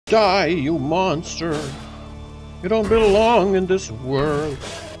Die, you monster! You don't belong in this world.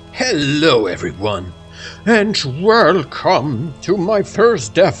 Hello everyone, and welcome to my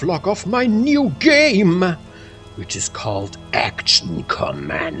first devlog of my new game, which is called Action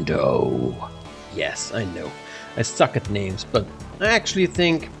Commando. Yes, I know, I suck at names, but I actually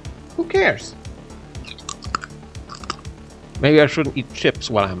think, who cares? Maybe I shouldn't eat chips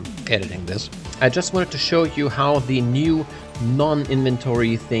while I'm editing this. I just wanted to show you how the new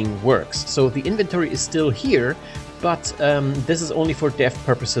non-inventory thing works. So the inventory is still here, but this is only for dev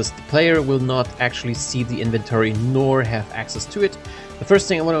purposes. The player will not actually see the inventory nor have access to it. The first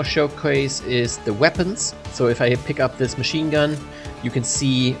thing I want to showcase is the weapons. So if I pick up this machine gun, you can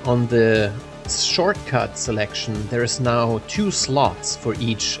see on the shortcut selection there is now 2 slots for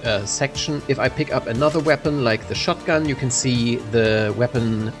each section. If I pick up another weapon like the shotgun, you can see the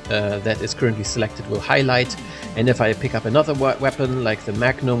weapon that is currently selected will highlight, and if I pick up another weapon like the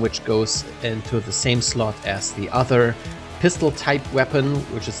Magnum, which goes into the same slot as the other pistol type weapon,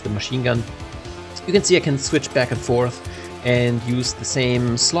 which is the machine gun, you can see I can switch back and forth and use the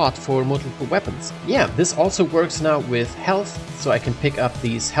same slot for multiple weapons. Yeah, this also works now with health, so I can pick up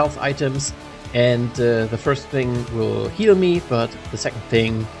these health items, and the first thing will heal me, but the second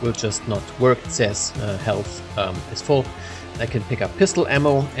thing will just not work. It says health is full. I can pick up pistol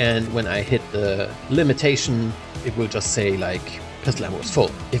ammo, and when I hit the limitation, it will just say like pistol ammo is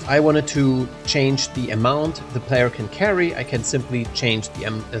full. If I wanted to change the amount the player can carry, I can simply change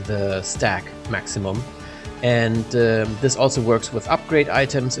the stack maximum. And this also works with upgrade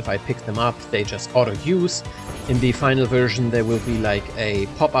items. If I pick them up, they just auto-use. In the final version, there will be like a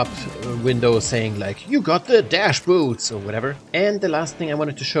pop-up window saying like, you got the dash boots or whatever. And the last thing I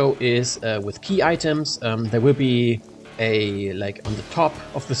wanted to show is with key items. There will be like on the top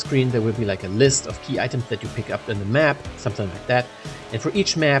of the screen, there will be like a list of key items that you pick up in the map, something like that. And for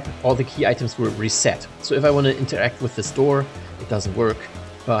each map, all the key items will reset. So if I want to interact with this door, it doesn't work.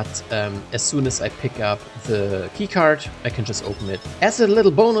 But as soon as I pick up the keycard, I can just open it. As a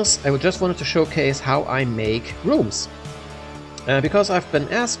little bonus, I just wanted to showcase how I make rooms. Because I've been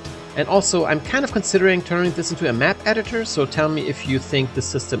asked, and also I'm kind of considering turning this into a map editor, so tell me if you think the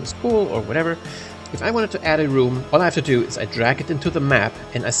system is cool or whatever. If I wanted to add a room, all I have to do is I drag it into the map,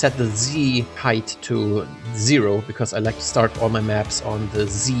 and I set the Z height to 0, because I like to start all my maps on the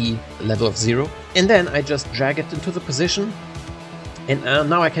Z level of 0. And then I just drag it into the position. And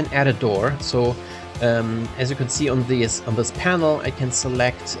now I can add a door. So as you can see on this panel, I can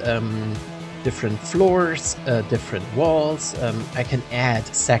select different floors, different walls. I can add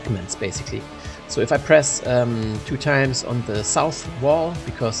segments basically. So if I press 2 times on the south wall,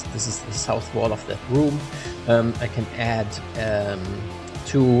 because this is the south wall of that room, I can add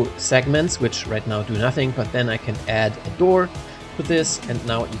 2 segments, which right now do nothing, but then I can add a door to this, and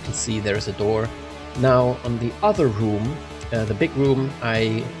now you can see there's a door. Now on the other room, the big room,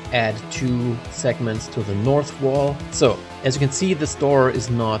 I add 2 segments to the north wall. So as you can see, this door is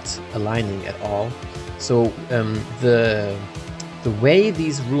not aligning at all. So the way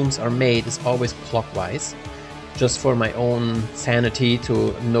these rooms are made is always clockwise, just for my own sanity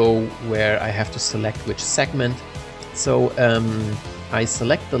to know where I have to select which segment. So I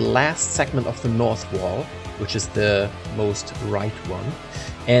select the last segment of the north wall, which is the most right one,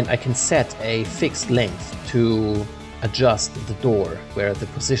 and I can set a fixed length to adjust the door where the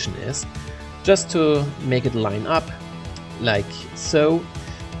position is, just to make it line up like so.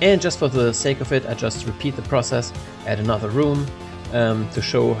 And just for the sake of it, I just repeat the process, add another room to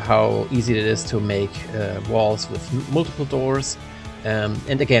show how easy it is to make walls with multiple doors.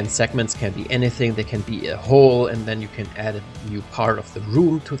 And again, segments can be anything. They can be a hole, and then you can add a new part of the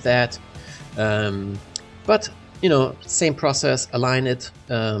room to that. But you know, same process, align it,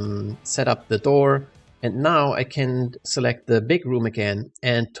 set up the door. And now I can select the big room again,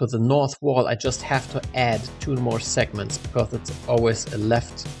 and to the north wall I just have to add 2 more segments, because it's always a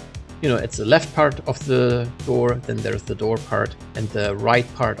left, you know, it's the left part of the door, then there's the door part, and the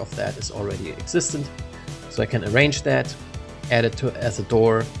right part of that is already existent. So I can arrange that, add it as a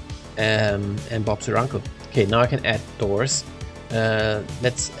door, and Bob's your uncle. Okay, now I can add doors.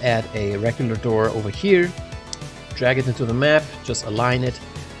 Let's add a regular door over here, drag it into the map, just align it.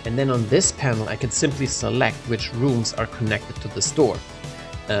 And then on this panel, I can simply select which rooms are connected to this door.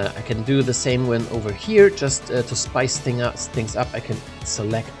 I can do the same one over here, just to spice things up. I can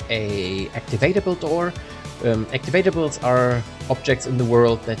select a activatable door. Activatables are objects in the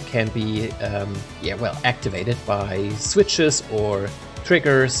world that can be activated by switches or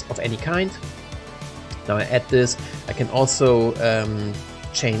triggers of any kind. Now I add this. I can also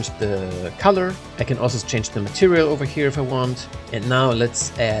change the color. I can also change the material over here if I want. And now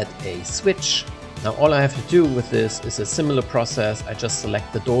let's add a switch. Now all I have to do with this is a similar process. I just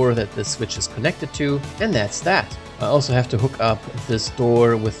select the door that this switch is connected to, and that's that. I also have to hook up this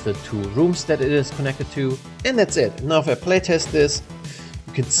door with the 2 rooms that it is connected to, and that's it. Now if I playtest this,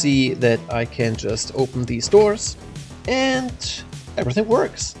 you can see that I can just open these doors and everything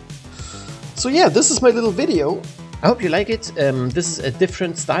works. So yeah, this is my little video. I hope you like it. This is a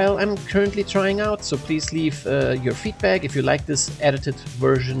different style I'm currently trying out, so please leave your feedback if you like this edited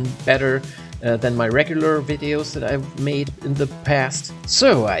version better than my regular videos that I've made in the past.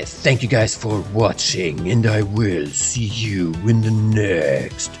 So I thank you guys for watching, and I will see you in the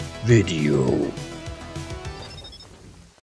next video.